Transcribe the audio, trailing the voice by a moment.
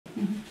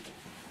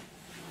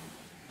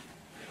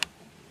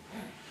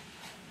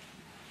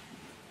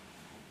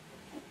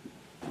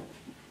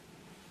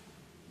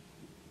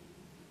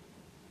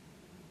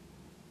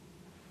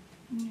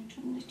Do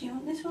you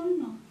want this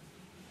one or?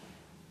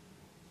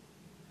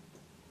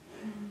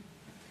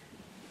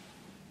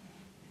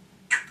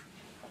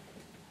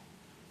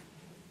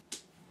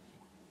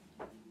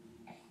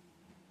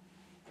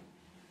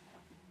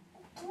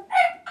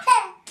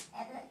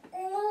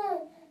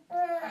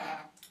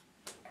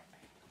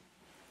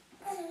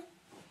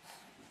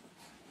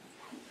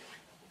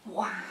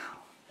 Wow.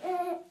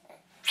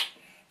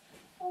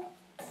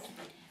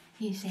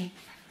 You say,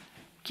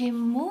 good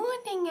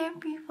morning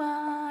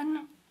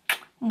everyone.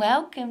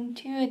 Welcome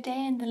to a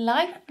day in the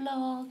life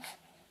vlog.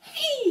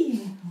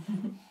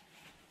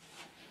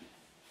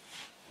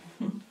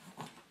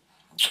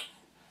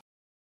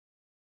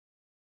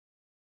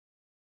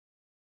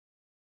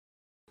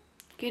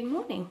 Good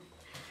morning.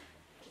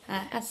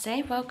 As I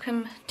say,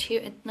 welcome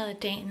to another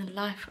day in the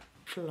life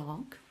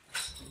vlog.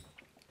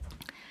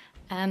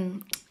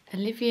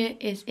 Olivia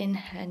is in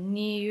her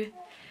new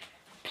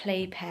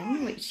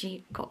playpen, which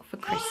she got for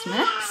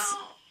Christmas.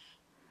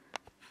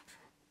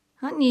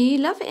 Aren't you? You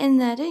love it in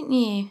there, don't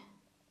you?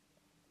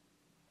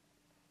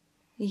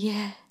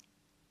 Yeah.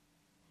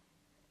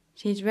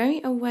 She's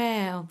very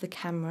aware of the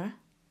camera.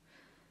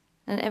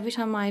 And every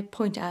time I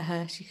point at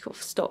her, she sort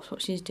of stops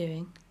what she's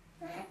doing.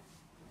 But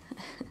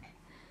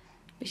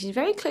she's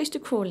very close to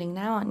crawling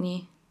now, aren't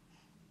you?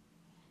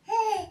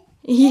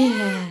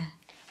 Yeah.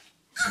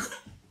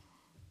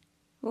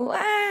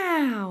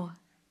 Wow.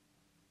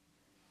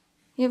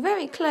 You're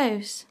very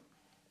close.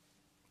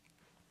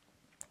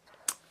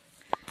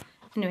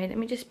 Anyway, let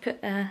me just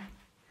put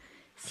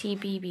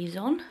CBeebies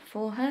on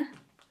for her.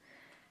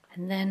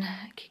 And then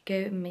I could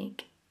go and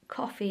make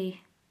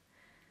coffee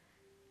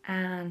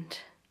and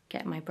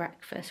get my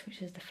breakfast,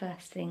 which is the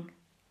first thing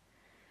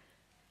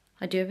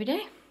I do every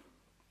day.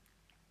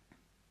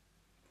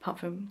 Apart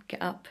from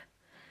get up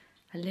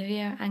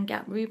Olivia and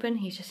get up Ruben.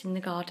 He's just in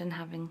the garden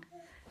having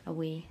a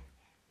wee.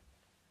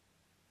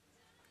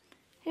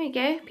 There you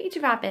go, Peter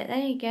Rabbit, there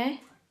you go.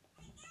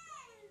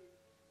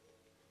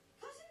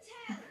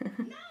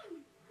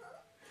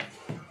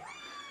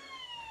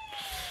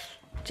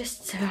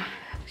 Just so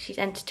she's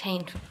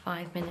entertained for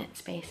 5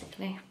 minutes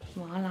basically,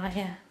 while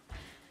I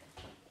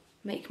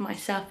make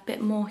myself a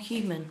bit more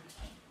human.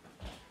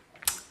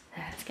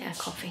 Let's get a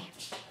coffee.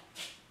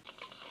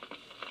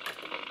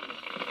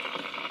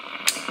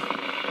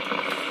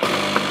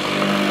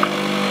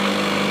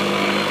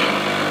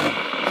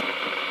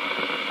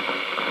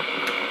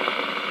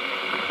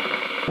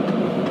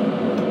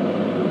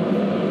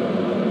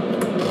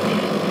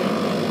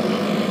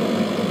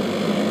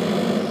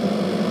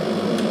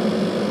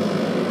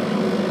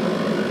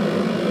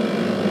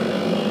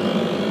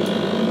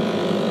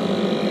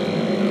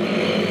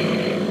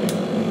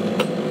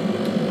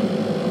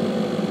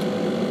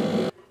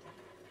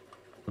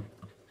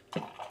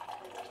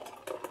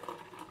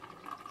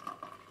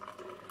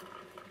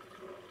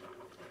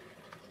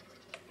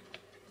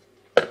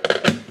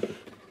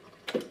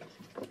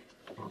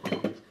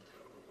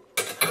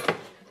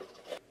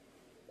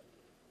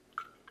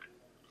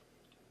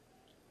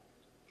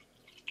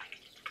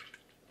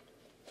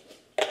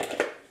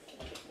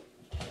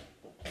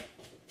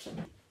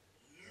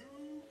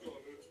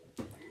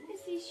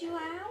 Your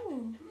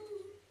owl.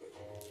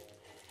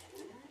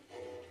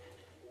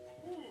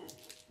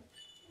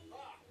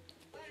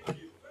 Thank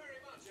you very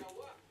much,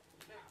 Elwa.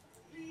 Now,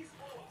 please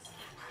follow us.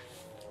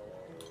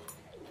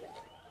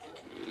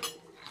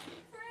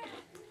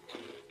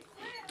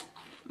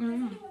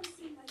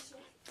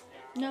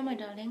 No, my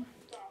darling.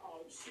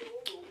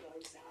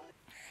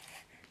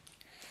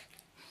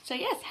 So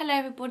yes, hello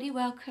everybody,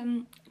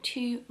 welcome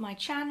to my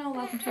channel,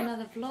 welcome to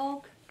another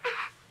vlog.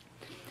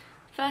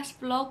 First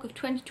vlog of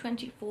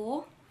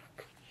 2024.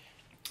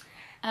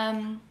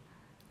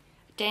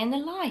 Day in the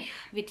life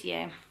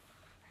video.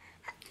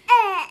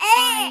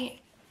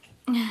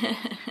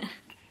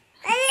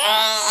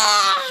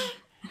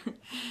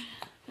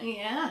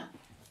 Yeah.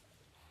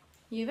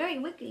 You're very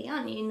wiggly,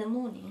 aren't you, in the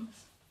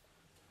mornings?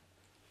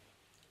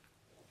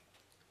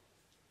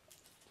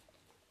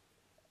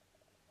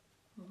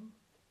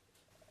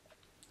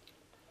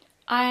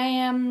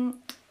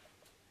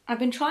 I've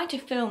been trying to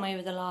film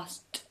over the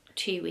last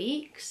 2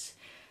 weeks,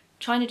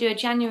 trying to do a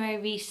January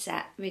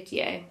reset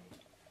video,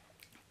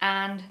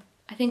 and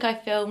I think I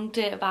filmed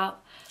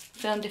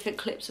different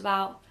clips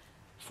about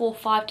 4 or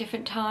 5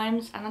 different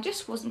times, and I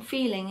just wasn't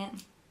feeling it.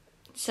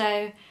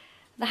 So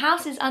the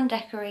house is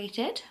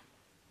undecorated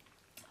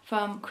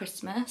from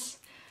Christmas.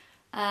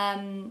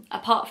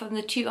 Apart from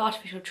the 2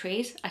 artificial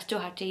trees, I still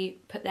had to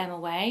put them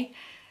away,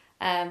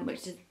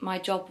 which is my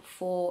job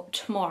for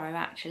tomorrow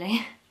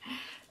actually.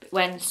 But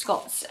when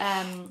Scott's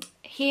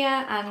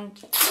here,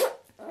 and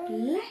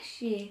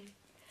bless you,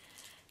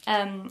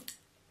 and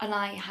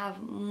I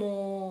have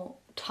more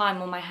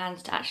time on my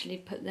hands to actually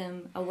put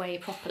them away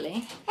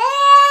properly.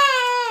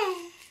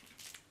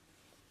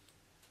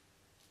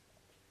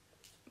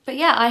 But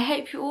yeah, I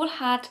hope you all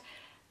had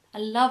a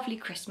lovely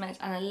Christmas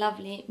and a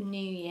lovely New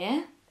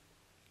Year.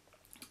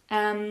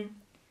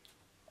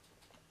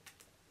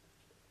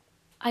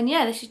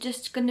 yeah, this is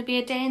just going to be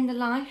a day in the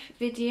life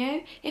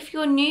video. If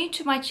you're new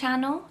to my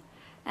channel,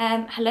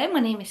 hello, my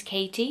name is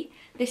Katie.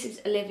 This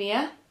is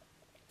Olivia.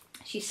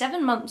 She's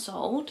 7 months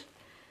old.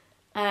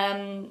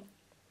 And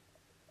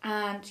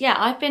yeah,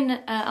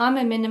 I'm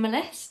a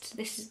minimalist.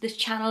 This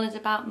channel is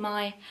about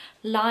my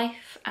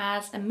life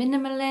as a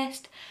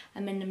minimalist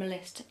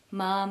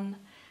mum,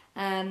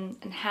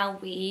 and how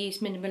we use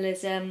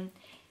minimalism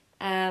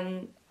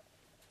in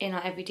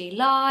our everyday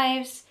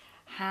lives,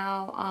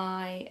 how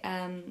I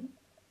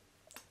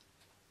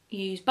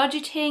use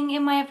budgeting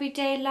in my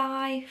everyday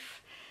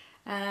life,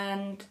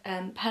 and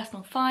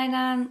personal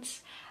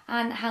finance,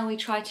 and how we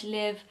try to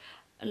live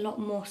a lot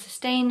more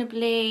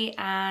sustainably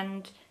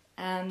and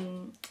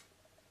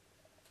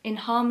in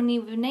harmony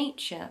with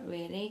nature,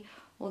 really.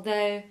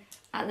 Although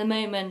at the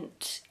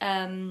moment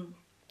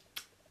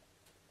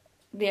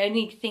the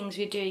only things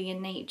we're doing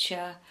in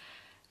nature,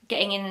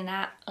 getting in and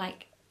out,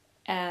 like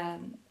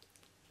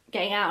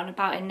getting out and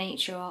about in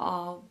nature,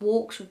 are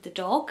walks with the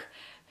dog,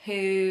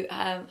 who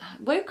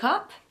woke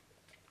up.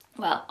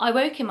 Well, I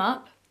woke him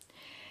up.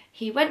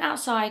 He went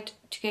outside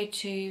to go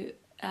to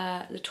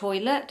the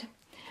toilet,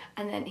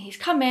 and then he's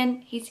come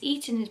in, he's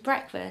eaten his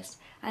breakfast,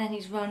 and then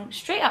he's run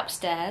straight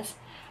upstairs,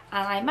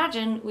 and I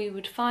imagine we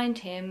would find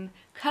him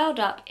curled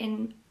up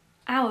in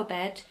our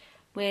bed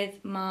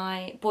with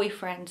my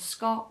boyfriend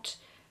Scott,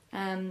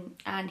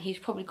 and he's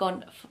probably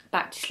gone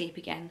back to sleep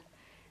again.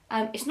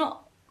 It's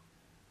not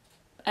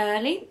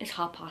early, it's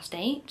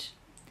 8:30,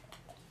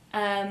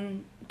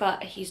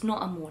 but he's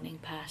not a morning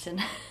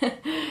person.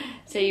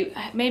 So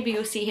maybe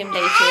you'll see him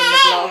later in the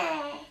vlog.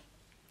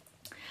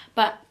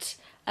 But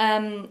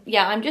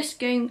yeah, I'm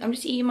just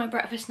eating my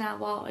breakfast now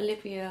while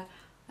Olivia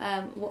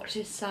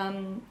watches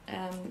some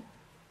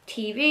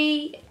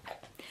TV,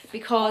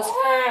 because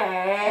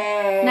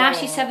now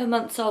she's 7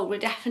 months old,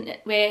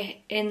 we're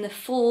in the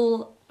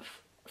full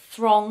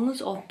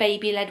throngs of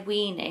baby-led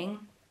weaning.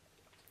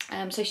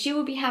 So she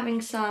will be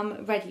having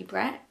some ready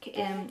brek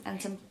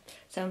and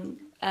some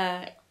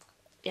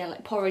yeah,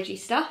 like porridgey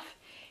stuff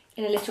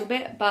in a little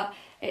bit, but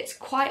it's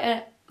quite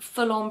a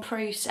full-on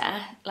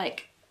process,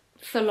 like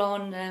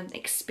full-on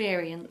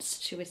experience,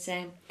 should we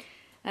say.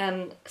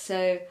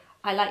 So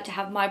I like to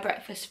have my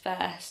breakfast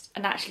first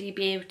and actually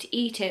be able to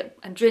eat it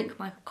and drink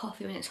my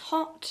coffee when it's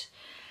hot.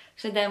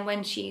 So then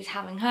when she's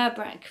having her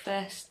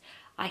breakfast,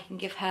 I can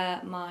give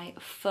her my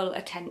full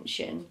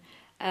attention,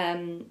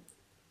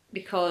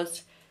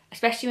 because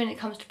especially when it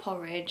comes to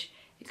porridge,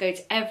 it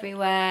goes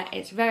everywhere,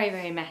 it's very,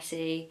 very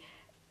messy,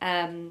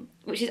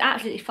 which is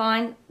absolutely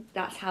fine.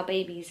 That's how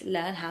babies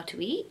learn how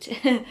to eat.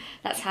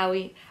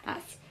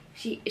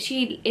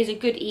 She is a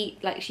good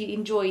eat, like she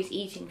enjoys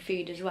eating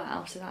food as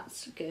well, so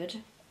that's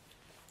good.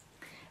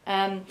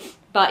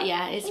 But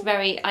yeah, it's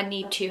very, I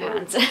need 2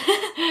 hands.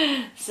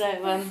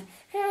 So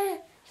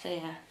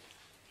yeah.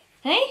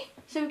 Hey,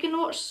 so we can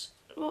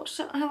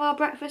have our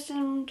breakfast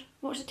and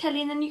watch the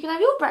telly, and then you can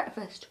have your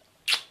breakfast.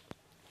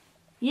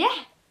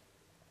 Yeah.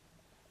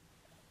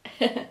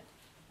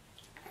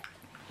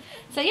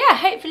 So yeah,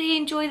 hopefully you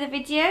enjoy the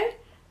video.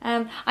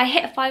 I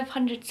hit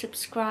 500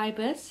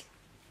 subscribers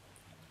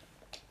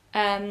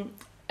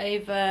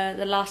over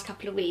the last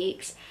couple of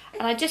weeks,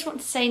 and I just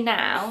want to say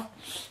now,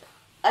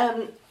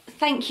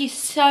 thank you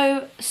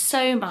so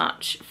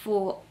much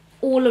for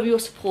all of your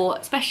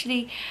support,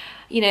 especially,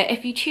 you know,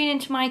 if you tune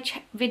into my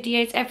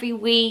videos every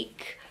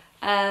week.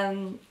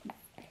 You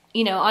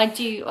know,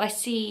 I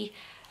see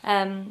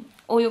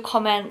all your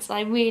comments, and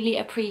I really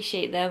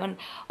appreciate them. And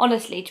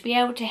honestly, to be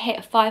able to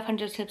hit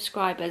 500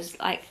 subscribers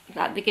like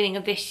at the beginning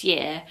of this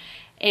year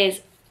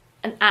is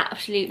an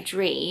absolute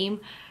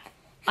dream.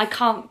 I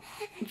can't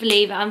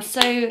believe it. I'm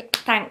so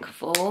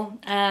thankful.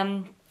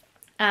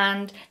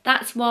 And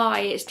that's why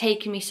it's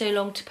taken me so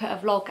long to put a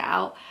vlog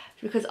out,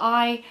 because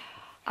I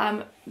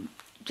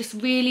just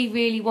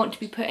really want to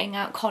be putting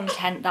out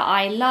content that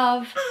I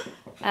love,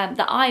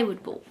 that I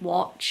would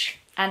watch,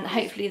 and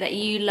hopefully that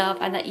you love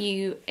and that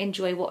you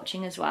enjoy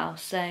watching as well.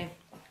 So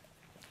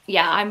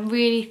yeah, I'm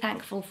really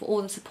thankful for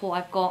all the support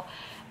I've got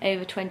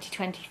over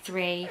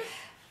 2023,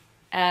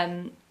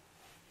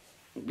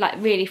 like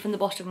really from the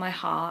bottom of my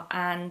heart,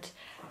 and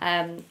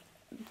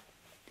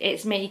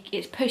it's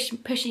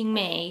pushing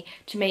me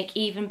to make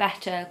even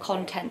better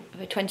content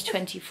for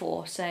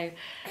 2024. So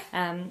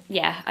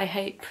yeah, I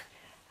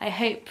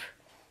hope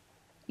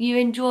you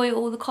enjoy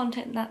all the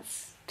content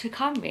that's to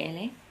come,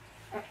 really.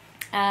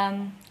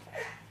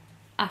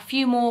 A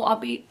few more,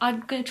 I'm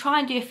going to try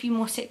and do a few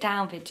more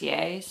sit-down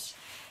videos,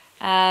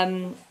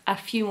 a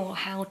few more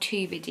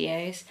how-to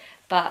videos,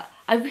 but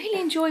I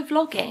really enjoy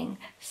vlogging,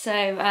 so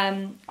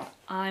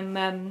I'm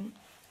going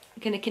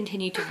to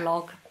continue to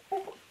vlog.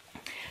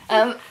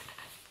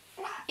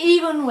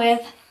 Even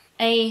with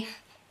a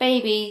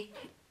baby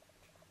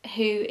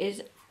who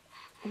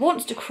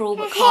wants to crawl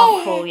but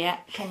can't crawl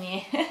yet, can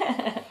you?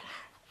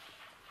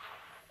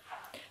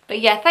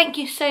 But yeah, thank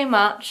you so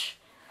much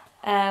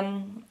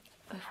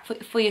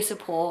for your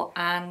support,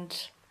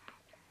 and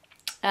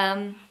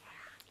yeah,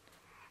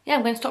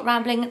 I'm going to stop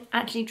rambling and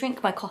actually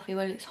drink my coffee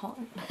while it's hot.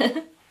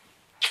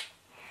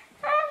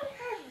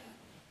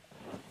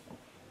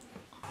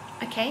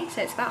 Okay,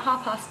 so it's about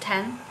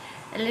 10:30.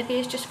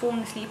 Olivia's just fallen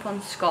asleep on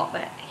Scott,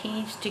 but he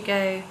needs to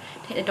go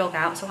take the dog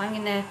out, so I'm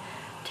going to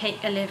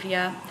take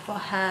Olivia for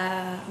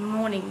her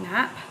morning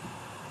nap.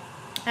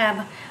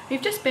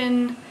 We've just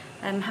been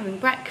having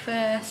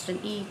breakfast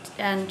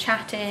and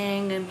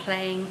chatting and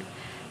playing,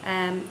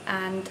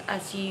 and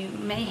as you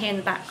may hear in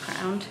the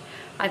background,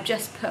 I've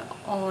just put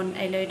on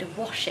a load of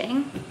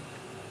washing.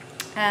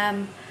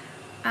 And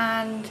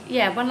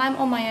yeah, when I'm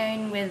on my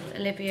own with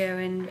Olivia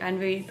and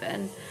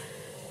Ruben,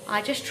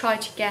 I just try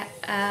to get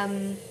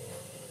I'm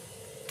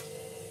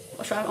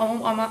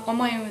on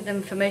my own with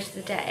them for most of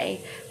the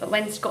day, but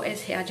when Scott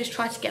is here I just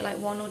try to get like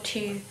 1 or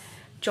 2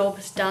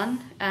 jobs done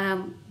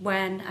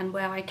when and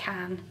where I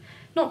can.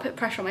 Not put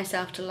pressure on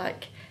myself to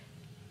like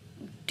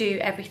do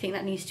everything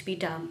that needs to be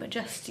done, but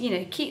just, you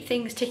know, keep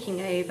things ticking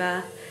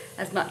over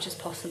as much as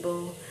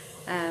possible.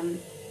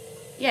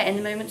 Yeah, in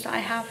the moments that I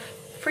have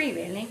free,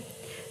 really.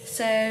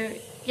 So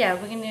yeah,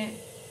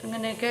 I'm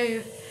gonna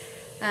go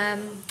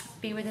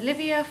be with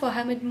Olivia for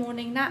her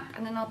mid-morning nap,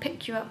 and then I'll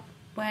pick you up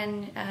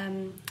when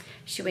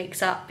she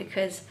wakes up,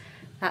 because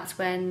that's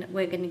when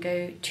we're gonna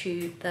go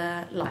to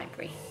the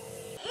library.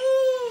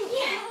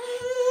 Yeah.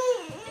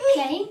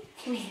 Okay.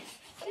 Come here.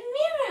 The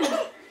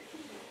mirror.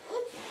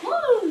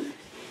 Woo.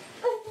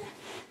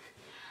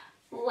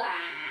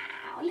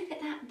 Wow, look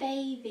at that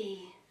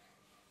baby.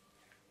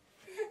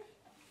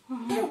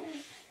 Oh.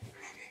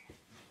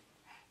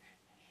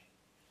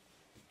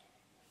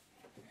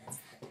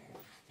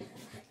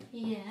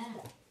 Yeah.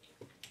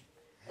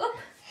 Oop.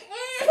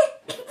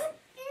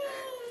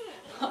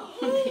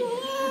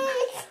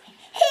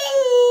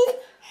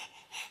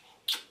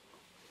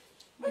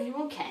 Are you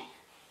okay?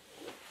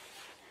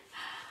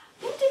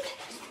 I want to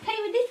play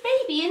with this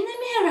baby in the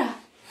mirror.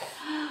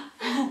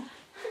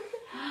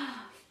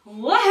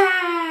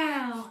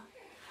 Wow!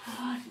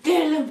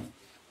 Dylan.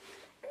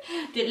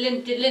 Dylan,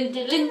 Dylan,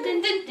 Dylan,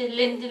 Dylan,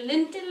 Dylan,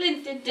 Dylan, Dylan,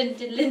 Dylan,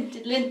 Dylan,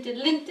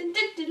 Dylan, Dylan,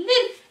 Dylan.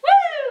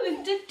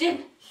 Woo! Dylan.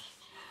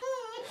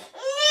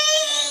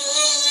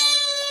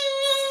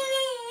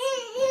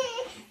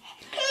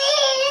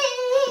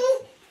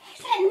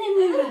 Who's that in the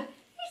mirror?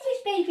 Who's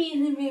this baby in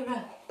the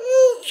mirror?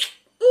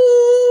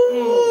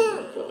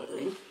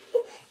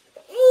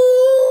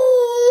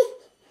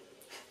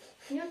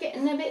 You're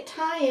getting a bit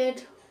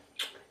tired,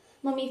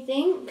 Mummy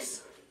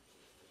thinks.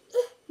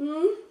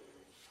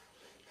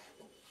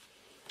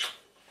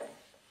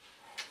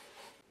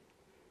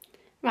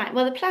 Right,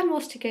 well the plan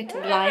was to go to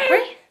the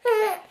library,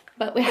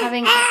 but we're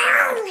having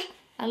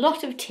a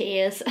lot of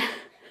tears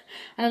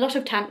and a lot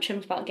of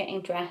tantrums about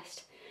getting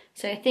dressed.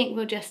 So I think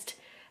we'll just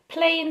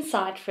play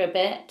inside for a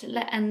bit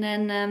and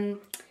then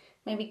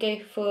maybe go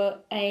for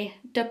a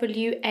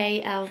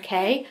WALK.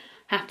 I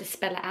have to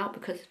spell it out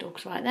because the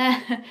dog's right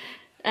there.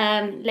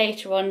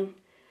 Later on.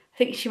 I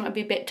think she might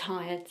be a bit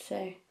tired, so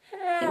I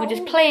think we'll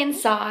just play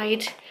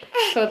inside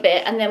for a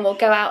bit and then we'll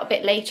go out a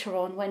bit later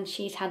on when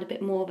she's had a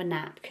bit more of a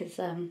nap, because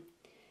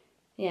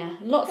yeah,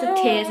 lots of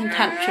tears and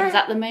tantrums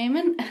at the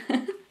moment.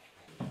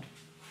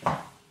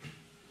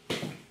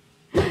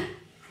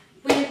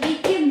 We're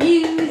making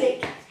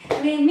music,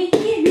 we're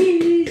making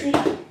music,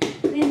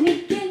 we're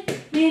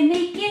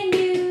making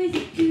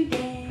music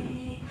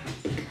today.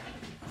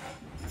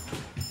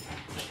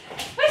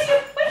 Where's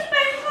your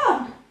bag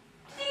gone?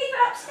 Did you leave it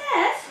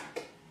upstairs?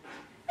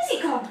 Where's it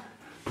gone?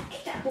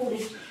 Get that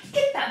ballie,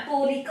 get that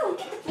ballie, go on,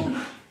 get the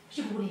ballie. Where's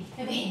your ballie?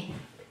 Over here.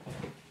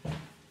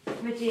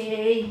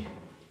 Ready?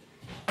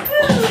 Woo!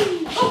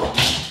 Oh.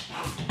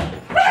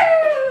 Woo!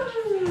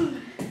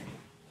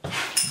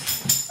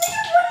 Where's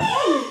your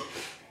ballie?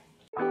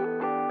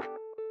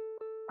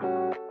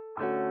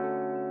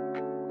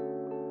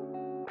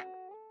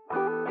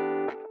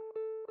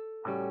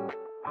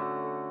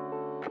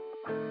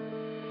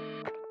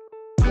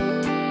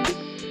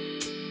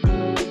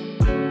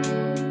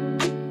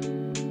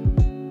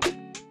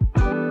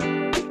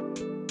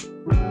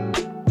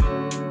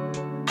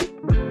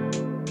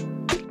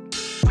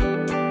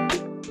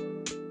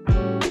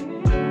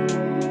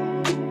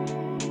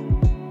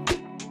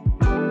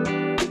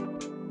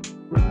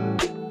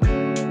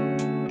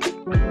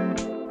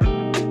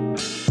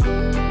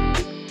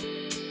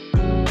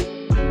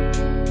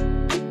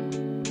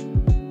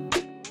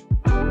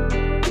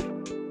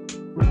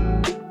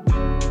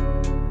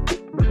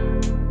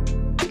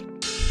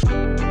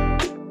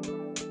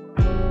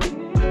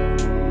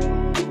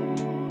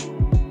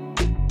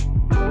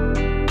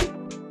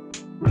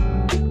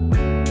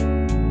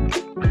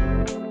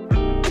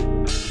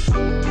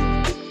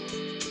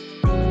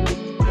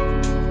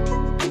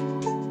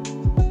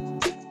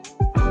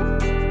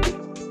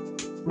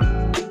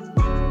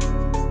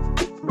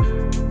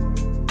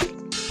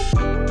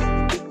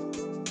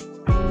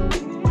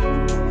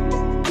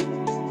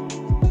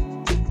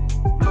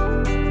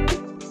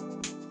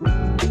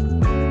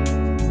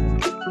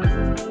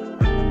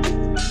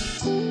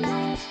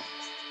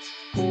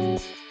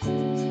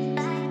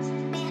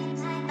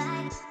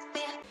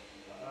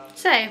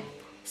 So,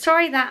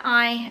 sorry that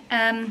I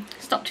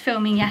stopped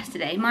filming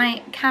yesterday.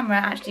 My camera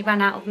actually ran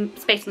out of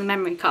space on the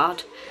memory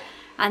card,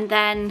 and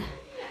then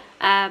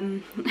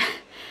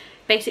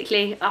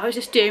Basically, I was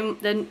just doing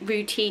the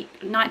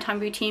nighttime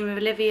routine with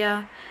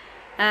Olivia,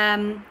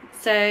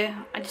 so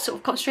I just sort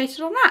of concentrated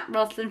on that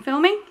rather than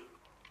filming.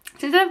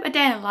 So instead of a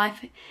day in the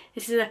life,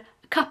 this is a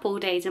couple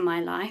days in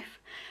my life.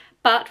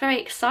 But very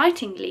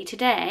excitingly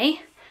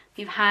today,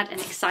 we've had an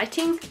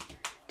exciting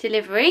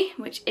delivery,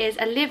 which is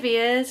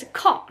Olivia's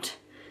cot.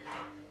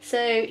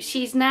 So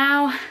she's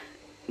now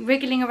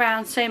wriggling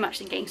around so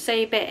much and getting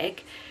so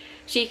big,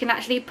 she can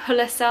actually pull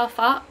herself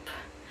up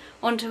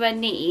onto her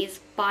knees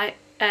by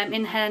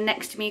in her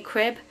next to me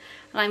crib,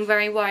 and I'm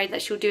very worried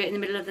that she'll do it in the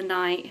middle of the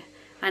night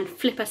and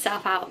flip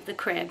herself out of the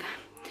crib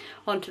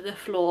onto the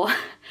floor.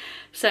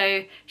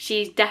 So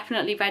she's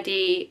definitely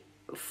ready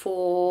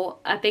for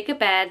a bigger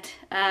bed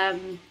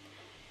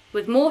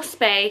with more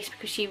space,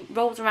 because she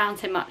rolls around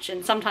so much,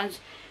 and sometimes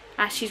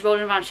as she's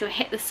rolling around she'll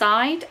hit the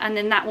side and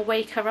then that will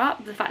wake her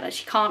up, the fact that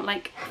she can't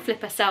like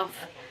flip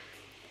herself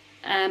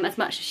as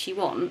much as she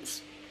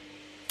wants.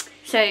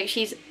 So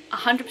she's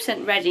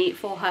 100% ready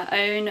for her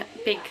own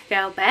big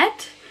girl bed,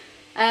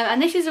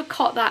 and this is a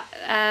cot that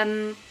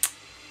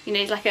you know,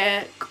 is like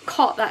a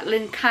cot that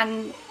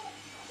can,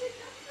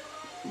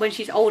 when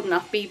she's old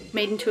enough, be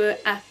made into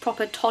a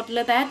proper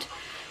toddler bed.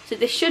 So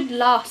this should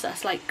last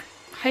us like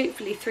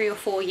hopefully 3 or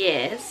 4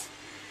 years,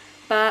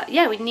 but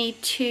yeah, we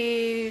need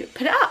to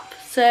put it up,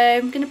 so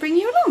I'm going to bring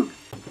you along.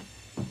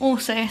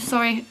 Also,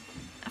 sorry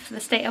for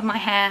the state of my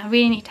hair, I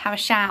really need to have a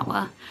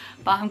shower,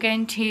 but I'm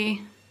going to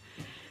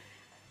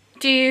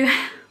do,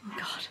 oh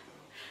god,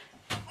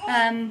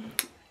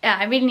 yeah,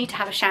 I really need to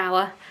have a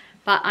shower,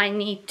 but I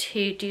need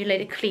to do a load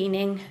of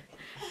cleaning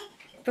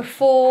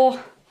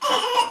before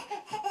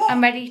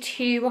I'm ready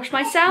to wash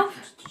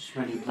myself.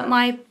 But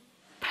my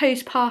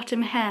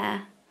postpartum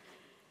hair,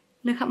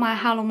 look at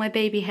how long my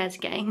baby hair's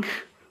getting.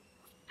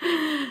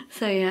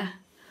 So yeah.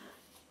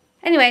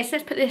 Anyways,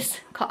 let's put this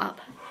cot up.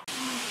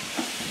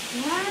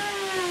 Wow!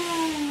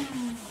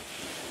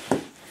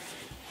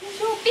 It's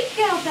your big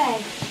girl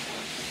bed.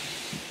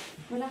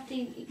 We'll have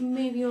to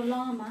move your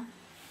llama.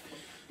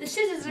 The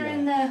scissors are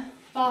in the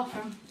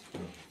bathroom.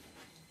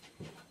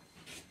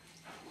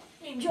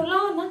 Move your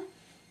llama.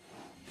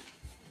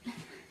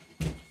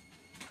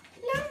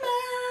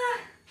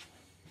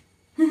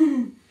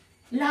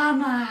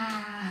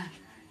 Llama!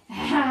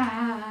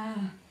 Llama!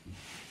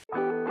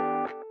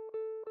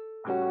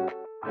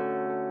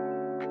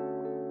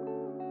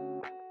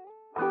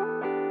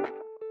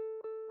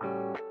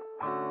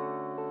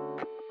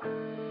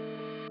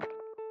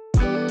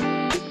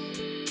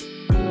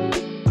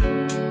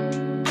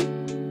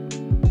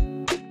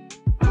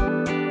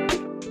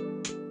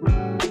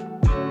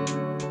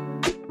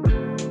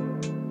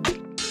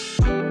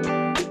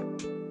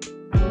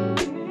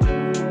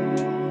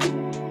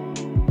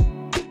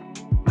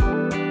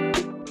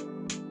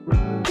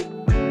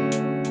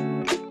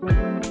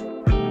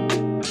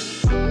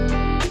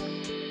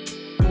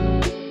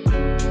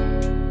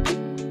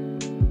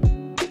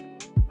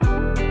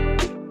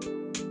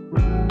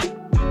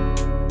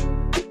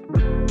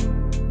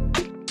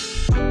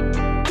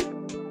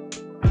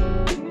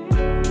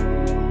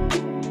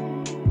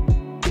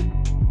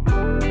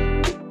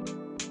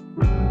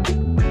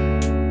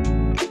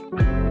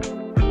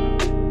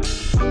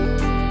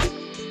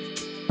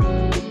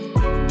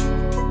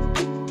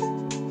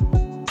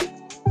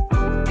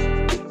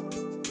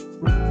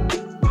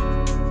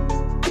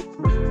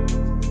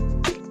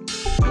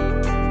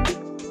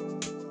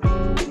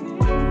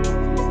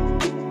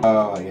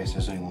 Oh, yes,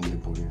 there's only one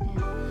big ball here.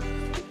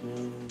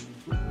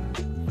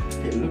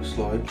 It looks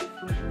like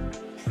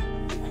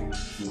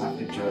that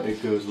picture,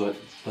 it goes like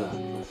that,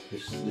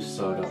 this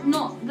side up.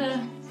 Not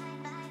the...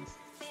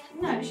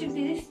 No, it should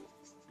be this.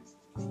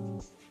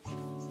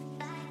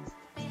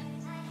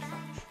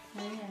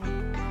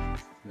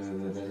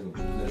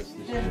 That's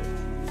this way.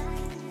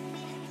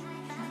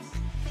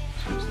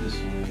 So it's this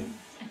way,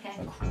 Okay.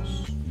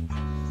 across.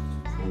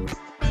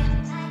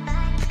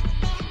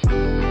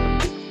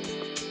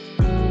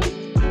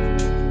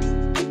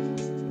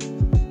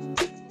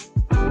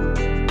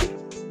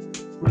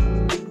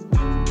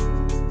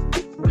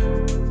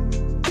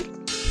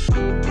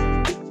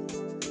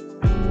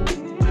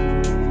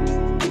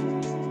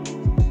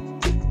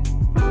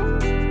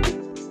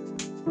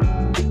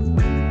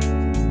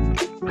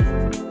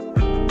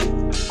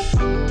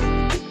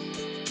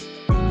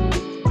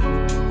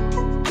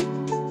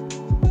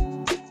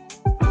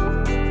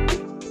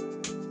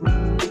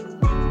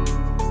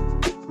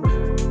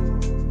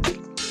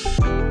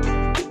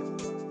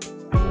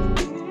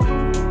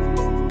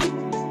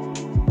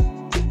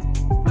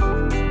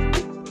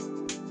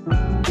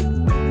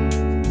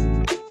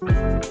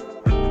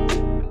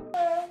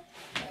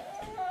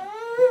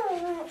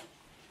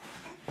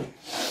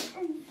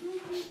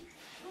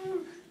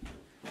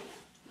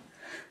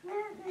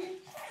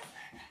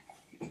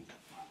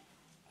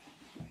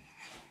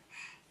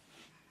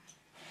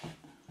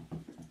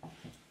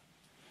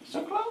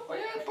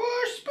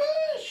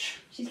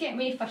 She's getting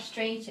really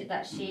frustrated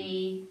that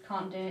she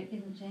can't do it,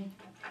 isn't she?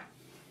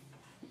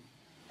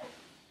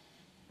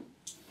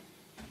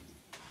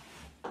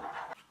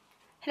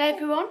 Hello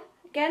everyone,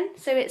 again.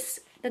 So it's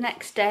the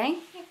next day.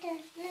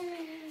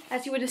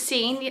 As you would have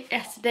seen,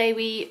 yesterday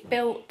we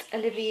built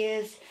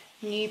Olivia's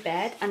new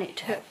bed and it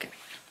took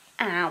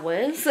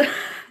hours.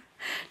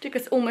 Took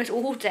us almost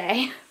all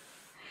day.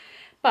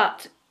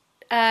 But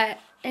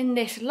in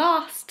this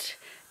last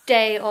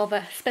day of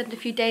spend a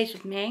few days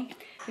with me,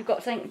 we've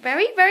got something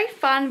very, very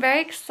fun,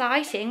 very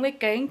exciting. We're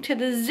going to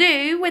the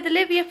zoo with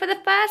Olivia for the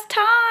first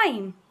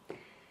time. Are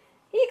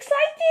you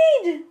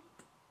excited?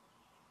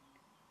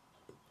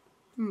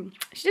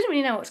 She doesn't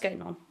really know what's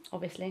going on,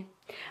 obviously,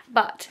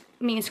 but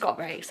me and Scott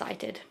are very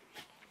excited.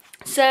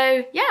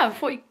 So yeah, I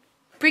thought we'd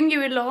bring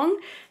you along,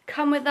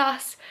 come with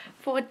us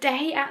for a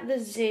day at the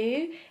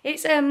zoo.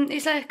 It's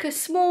like a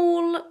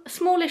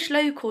smallish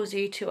local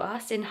zoo to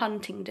us in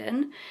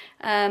Huntingdon,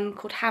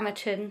 called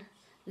Hamerton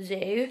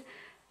Zoo,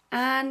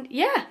 and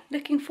yeah,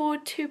 looking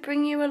forward to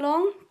bringing you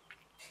along.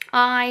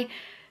 I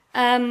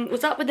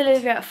was up with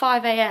Olivia at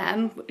 5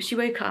 AM. She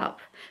woke up,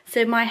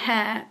 so my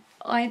hair,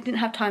 I didn't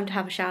have time to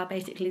have a shower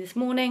basically this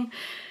morning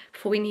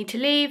before we need to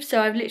leave,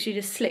 so I've literally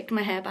just slicked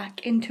my hair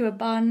back into a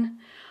bun.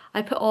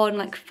 I put on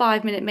like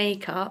 5-minute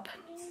makeup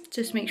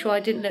just to make sure I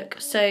didn't look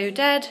so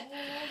dead.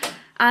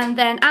 And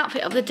then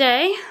outfit of the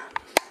day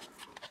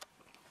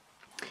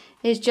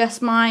is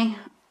just my,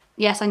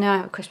 yes I know I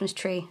have a Christmas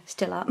tree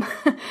still up,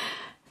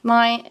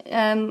 my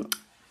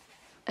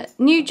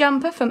new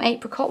jumper from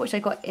Apricot which I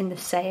got in the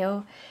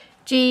sale,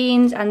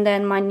 jeans, and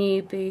then my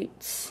new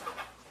boots.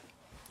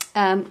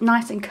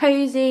 Nice and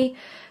cozy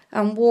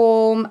and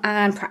warm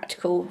and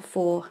practical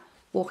for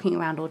walking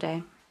around all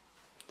day.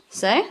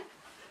 So,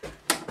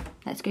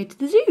 let's go to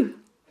the zoo.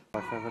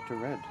 Feather to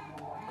red.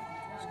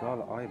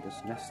 Scarlet ibis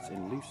nests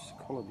in loose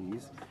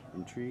colonies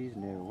in trees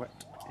near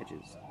wet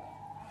edges.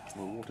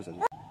 Or water's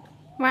edges.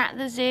 We're at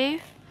the zoo.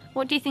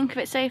 What do you think of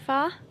it so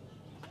far?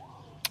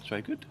 It's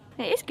very good.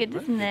 It is good,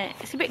 isn't it?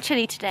 It's a bit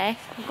chilly today.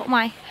 I've got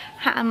my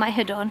hat and my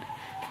hood on.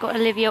 I've got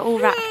Olivia all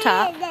wrapped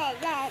up.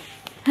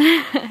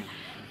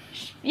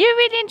 You're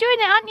really enjoying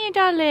it, aren't you,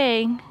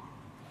 darling?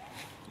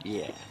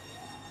 Yeah.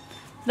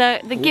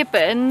 The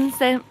gibbons,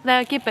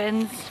 they're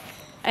gibbons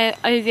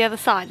over the other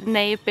side, and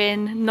they've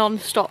been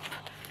non-stop,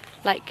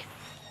 like,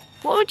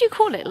 what would you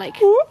call it?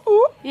 Like,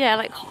 yeah,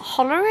 like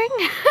hollering.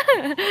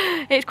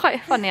 It's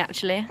quite funny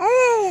actually.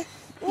 Yeah.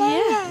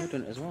 You're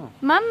doing it as well.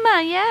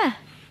 Mama, yeah.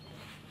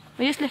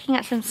 We're just looking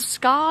at some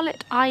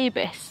scarlet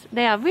ibis.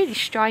 They are really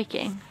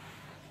striking.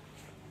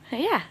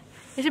 Yeah,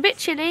 it's a bit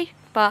chilly,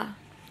 but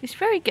it's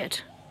very good.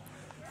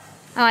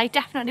 And I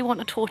definitely want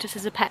a tortoise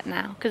as a pet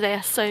now because they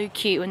are so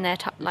cute when they're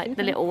like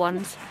the little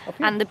ones,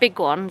 and the big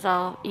ones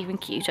are even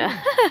cuter.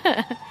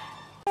 A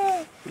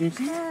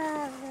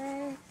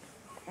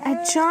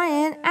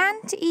giant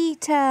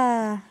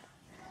anteater.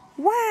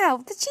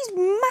 Wow, she's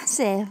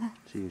massive.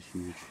 She is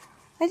huge.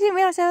 I didn't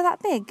realise they were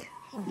that big.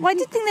 Well, I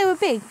did think they were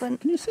big, but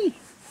Can you see?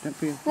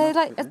 they're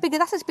like as big.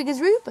 That's as big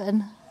as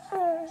Reuben.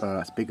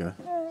 That's bigger.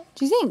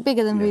 Do you think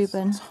bigger than Yes,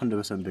 Reuben? it's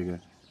 100% bigger.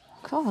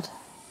 God.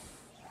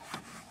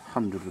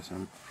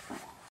 100%.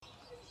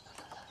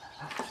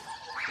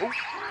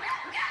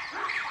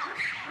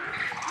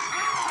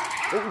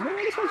 Oh, no,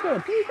 this one's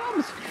going. Here he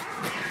comes.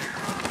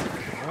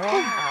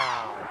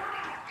 Wow.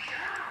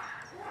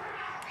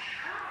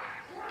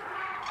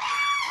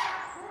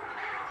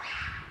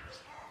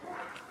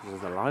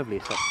 There's a lively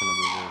section of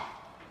the zoo.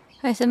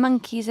 There's some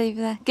monkeys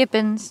over there.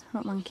 Gibbons,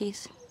 not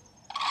monkeys.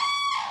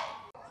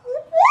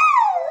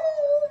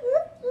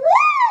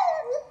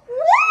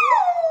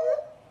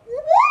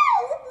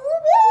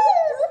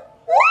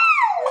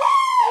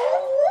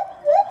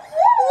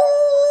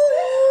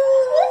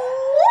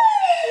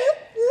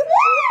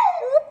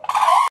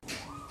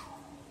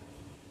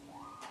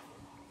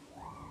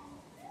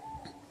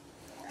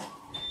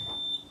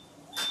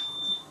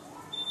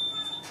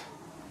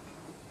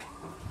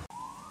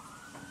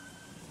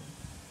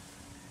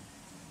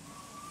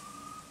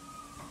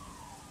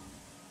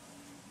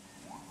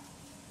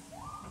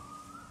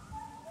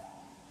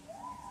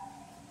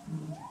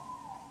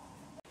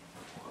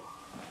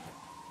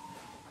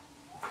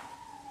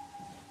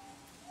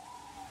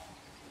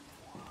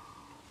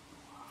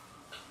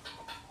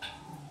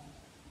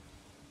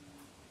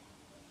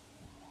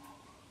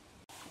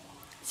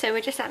 So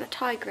we're just at the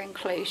tiger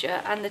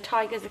enclosure and the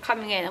tigers are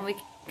coming in and we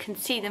can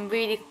see them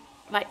really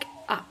like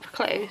up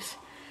close,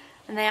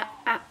 and they are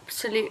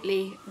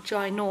absolutely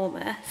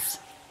ginormous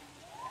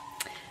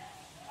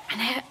and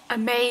they're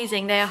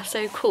amazing. They are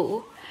so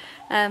cool.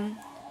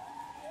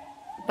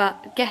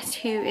 But guess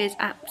who is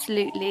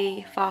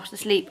absolutely fast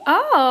asleep?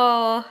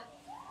 Oh,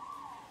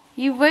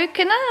 you've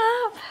woken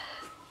up.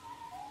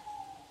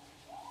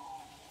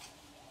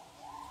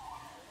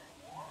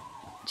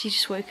 She's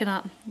just woken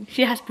up.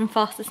 She has been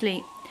fast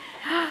asleep.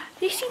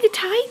 You see the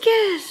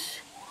tigers?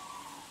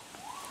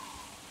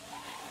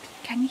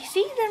 Can you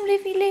see them,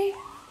 Livy Lou?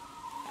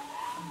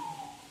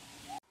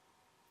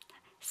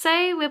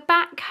 So we're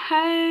back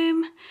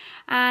home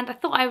and I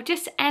thought I would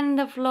just end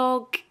the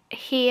vlog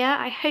here.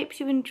 I hope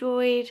you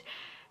enjoyed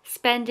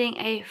spending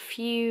a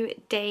few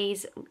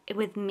days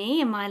with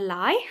me in my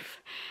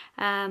life.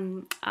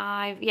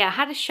 I've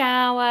had a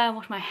shower,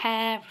 washed my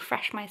hair,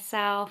 refreshed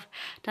myself,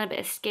 done a bit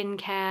of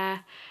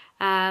skincare.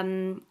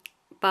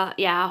 But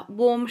yeah,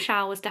 warm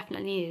showers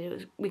definitely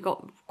needed. We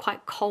got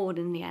quite cold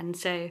in the end,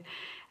 so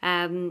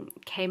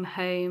came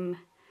home.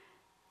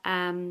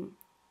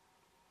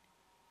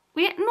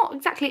 We not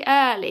exactly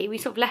early. We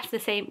sort of left the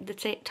same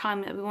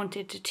time that we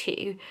wanted to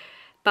 2,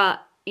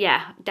 but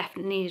yeah,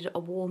 definitely needed a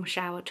warm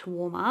shower to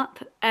warm up.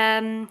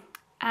 And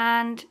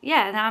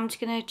yeah, now I'm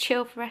just gonna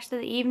chill for the rest of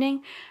the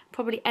evening,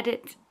 probably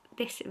edit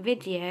this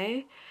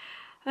video.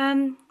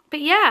 But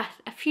yeah,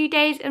 a few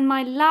days in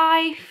my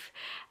life.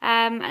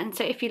 And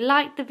so if you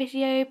liked the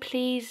video,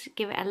 please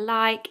give it a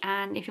like,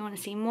 and if you want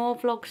to see more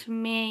vlogs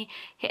from me,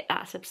 hit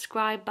that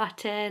subscribe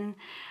button.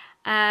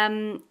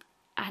 And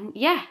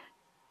yeah,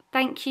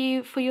 thank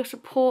you for your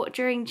support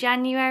during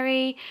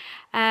January.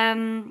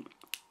 I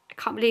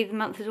can't believe the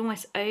month is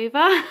almost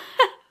over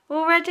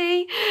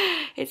already.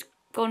 It's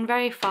gone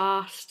very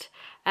fast.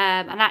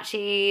 And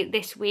actually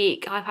this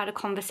week I've had a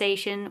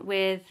conversation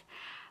with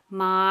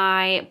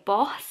my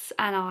boss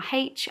and our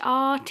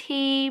HR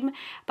team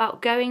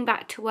about going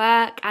back to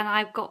work, and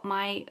I've got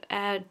my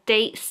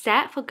date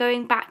set for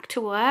going back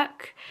to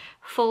work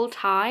full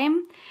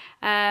time.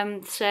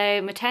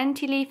 So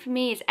maternity leave for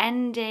me is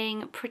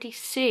ending pretty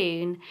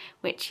soon,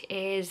 which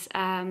is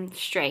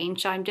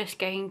strange. So I'm just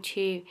going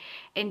to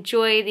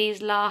enjoy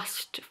these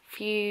last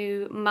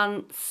few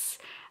months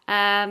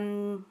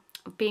of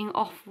being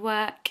off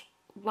work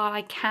while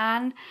I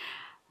can.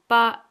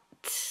 But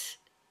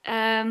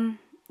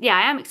yeah,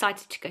 I am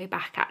excited to go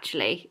back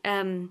actually.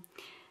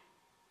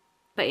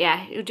 But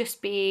yeah, it'll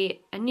just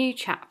be a new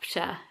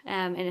chapter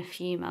in a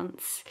few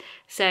months.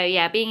 So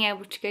yeah, being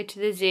able to go to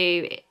the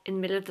zoo in the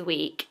middle of the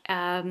week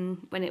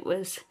when it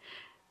was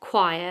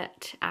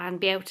quiet, and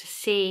be able to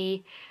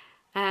see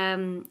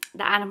the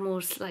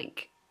animals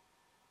like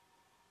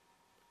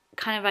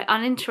kind of like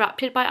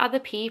uninterrupted by other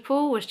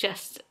people was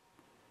just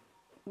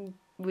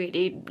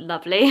really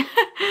lovely.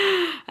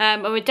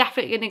 And we're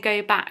definitely going to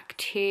go back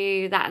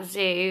to that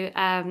zoo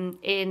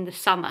in the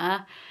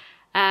summer.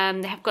 They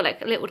have got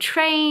like a little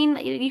train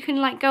that you can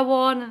like go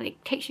on, and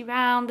it takes you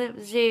around the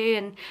zoo.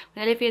 And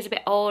when Olivia's a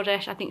bit older,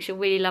 I think she'll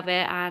really love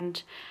it.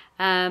 And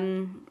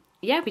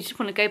yeah, we just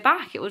want to go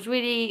back. It was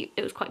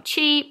quite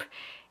cheap.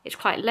 It's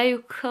quite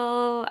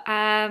local,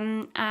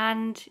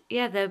 and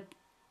yeah,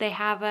 they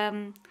have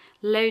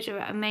loads of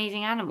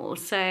amazing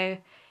animals. So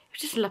it was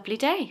just a lovely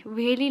day,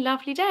 really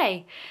lovely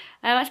day.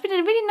 It's been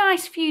a really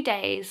nice few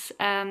days.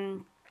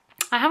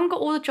 I haven't got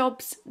all the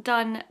jobs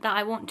done that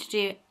I want to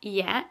do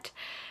yet,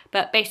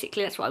 but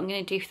basically that's what I'm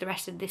going to do for the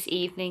rest of this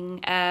evening,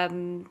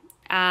 and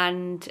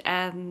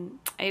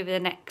over the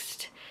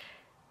next,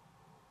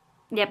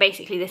 yeah,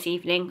 basically this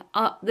evening.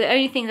 The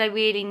only things I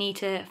really need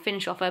to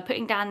finish off are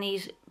putting down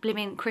these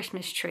blimmin'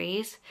 Christmas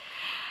trees,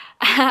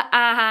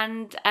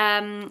 and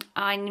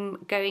I'm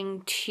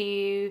going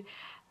to,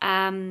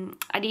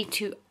 I need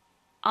to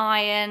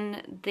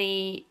iron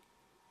the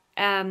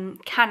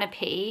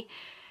canopy,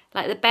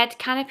 like the bed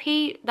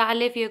canopy that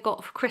Olivia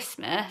got for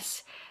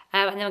Christmas,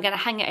 and then we're going to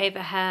hang it over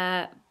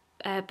her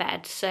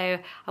bed. So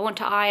I want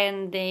to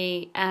iron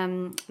the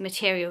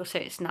material so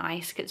it's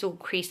nice, because it's all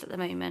creased at the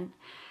moment.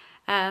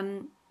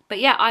 But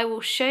yeah, I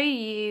will show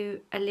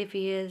you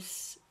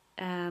Olivia's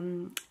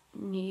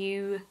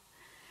new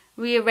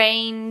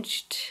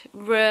rearranged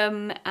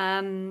room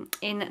in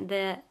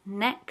the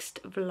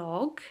next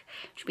vlog,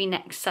 which will be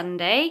next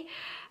Sunday.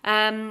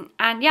 And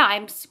yeah,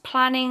 I'm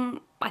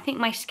planning, I think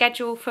my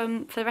schedule for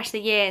the rest of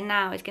the year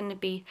now is going to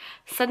be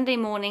Sunday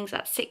mornings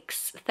at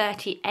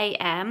 6:30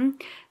 AM.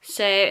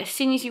 So as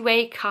soon as you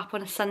wake up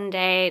on a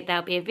Sunday,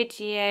 there'll be a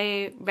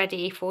video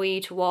ready for you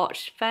to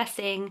watch first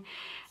thing,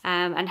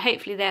 and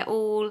hopefully they're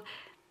all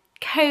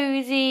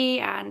cozy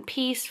and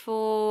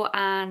peaceful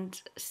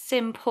and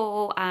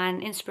simple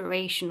and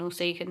inspirational,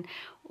 so you can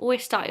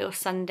always start your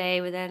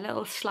Sunday with a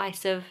little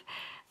slice of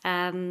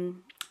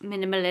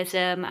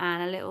minimalism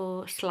and a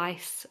little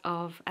slice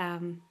of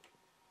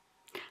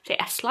say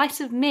a slice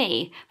of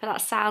me, but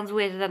that sounds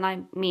weirder than I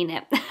mean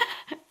it.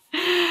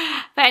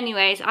 But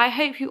anyways, I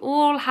hope you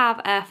all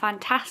have a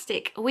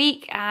fantastic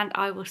week, and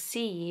I will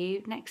see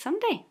you next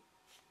Sunday.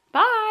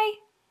 Bye.